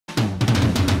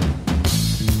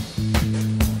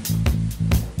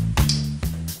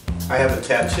I have a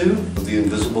tattoo of the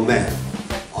Invisible Man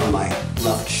on my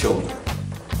left shoulder,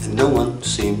 and no one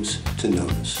seems to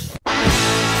notice.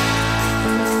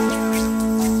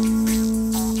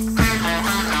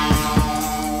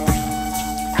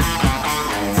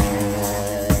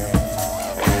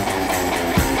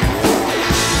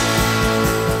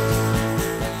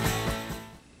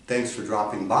 Thanks for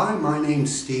dropping by. My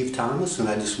name's Steve Thomas, and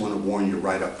I just want to warn you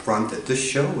right up front that this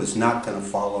show is not going to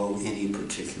follow any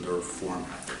particular format.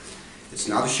 It's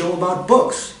not a show about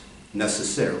books,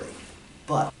 necessarily,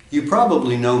 but you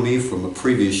probably know me from a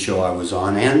previous show I was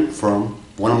on and from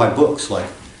one of my books, like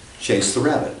Chase the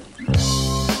Rabbit.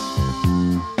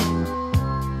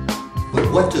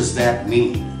 But what does that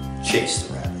mean, Chase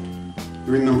the Rabbit?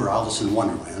 You remember Alice in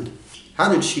Wonderland? How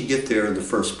did she get there in the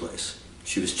first place?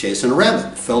 She was chasing a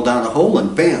rabbit, fell down a hole,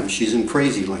 and bam, she's in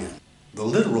crazy land. The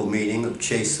literal meaning of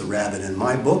Chase the Rabbit in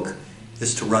my book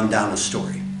is to run down a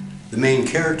story. The main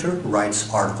character writes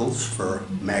articles for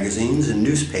magazines and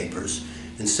newspapers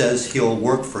and says he'll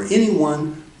work for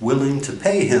anyone willing to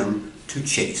pay him to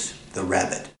chase the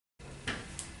rabbit.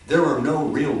 There are no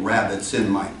real rabbits in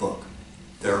my book.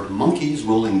 There are monkeys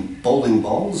rolling bowling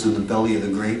balls in the belly of the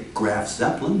great Graf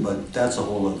Zeppelin, but that's a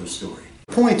whole other story.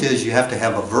 The point is you have to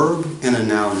have a verb and a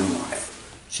noun in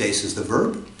life. Chase is the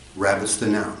verb, rabbit's the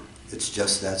noun. It's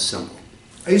just that simple.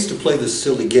 I used to play this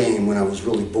silly game when I was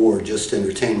really bored just to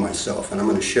entertain myself, and I'm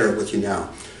going to share it with you now.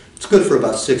 It's good for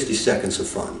about 60 seconds of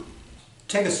fun.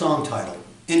 Take a song title,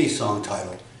 any song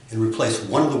title, and replace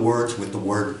one of the words with the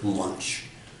word lunch.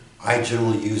 I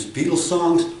generally use Beatles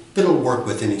songs, but it'll work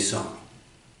with any song.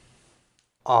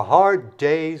 A hard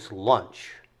day's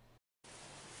lunch.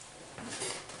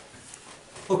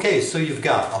 Okay, so you've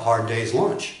got a hard day's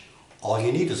lunch. All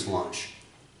you need is lunch.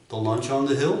 The Lunch on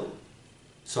the Hill,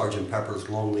 Sgt. Pepper's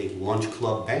Lonely Lunch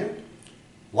Club Band.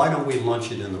 Why don't we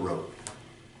lunch it in the road?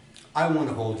 I want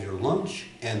to hold your lunch,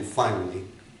 and finally,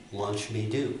 lunch me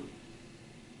do.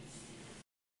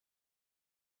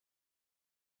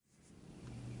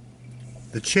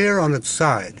 The chair on its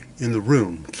side in the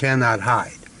room cannot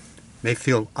hide. May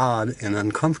feel odd and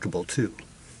uncomfortable too.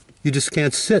 You just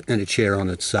can't sit in a chair on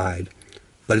its side,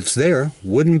 but it's there,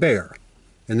 wood and bare,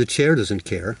 and the chair doesn't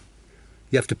care.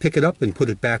 You have to pick it up and put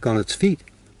it back on its feet.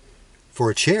 For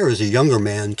a chair is a younger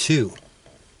man too,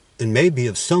 and may be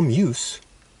of some use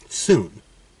soon,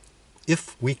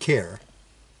 if we care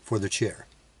for the chair.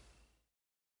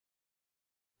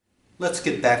 Let's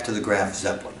get back to the Graf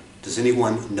Zeppelin. Does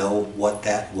anyone know what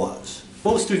that was?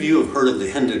 Most of you have heard of the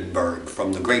Hindenburg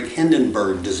from the great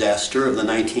Hindenburg disaster of the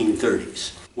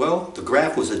 1930s. Well, the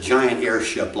Graf was a giant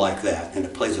airship like that, and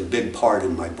it plays a big part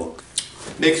in my book.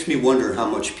 It makes me wonder how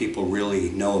much people really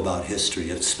know about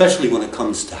history, especially when it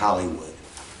comes to Hollywood.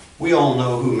 We all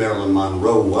know who Marilyn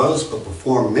Monroe was, but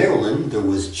before Marilyn, there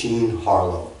was Jean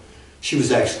Harlow. She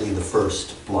was actually the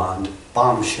first blonde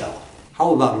bombshell.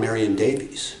 How about Marion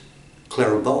Davies,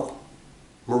 Clara Bow,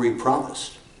 Marie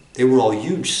Provost? They were all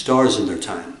huge stars in their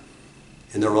time,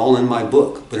 and they're all in my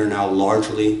book, but are now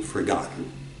largely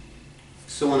forgotten.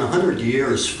 So in 100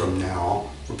 years from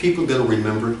now, are people going to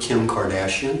remember Kim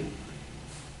Kardashian,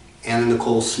 Anna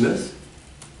Nicole Smith,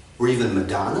 or even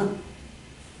Madonna?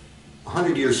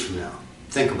 100 years from now,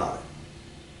 think about it.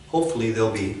 Hopefully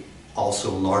they'll be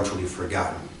also largely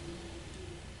forgotten.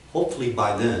 Hopefully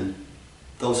by then,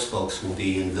 those folks will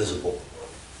be invisible.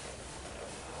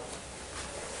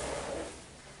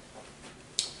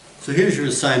 So here's your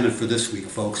assignment for this week,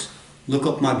 folks. Look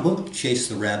up my book, Chase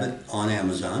the Rabbit, on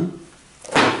Amazon.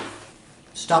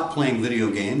 Stop playing video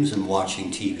games and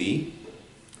watching TV.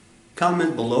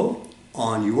 Comment below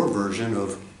on your version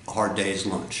of A Hard Day's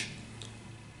Lunch.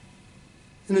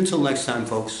 And until next time,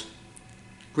 folks,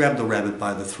 grab the rabbit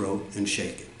by the throat and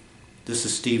shake it. This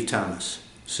is Steve Thomas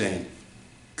saying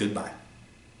goodbye.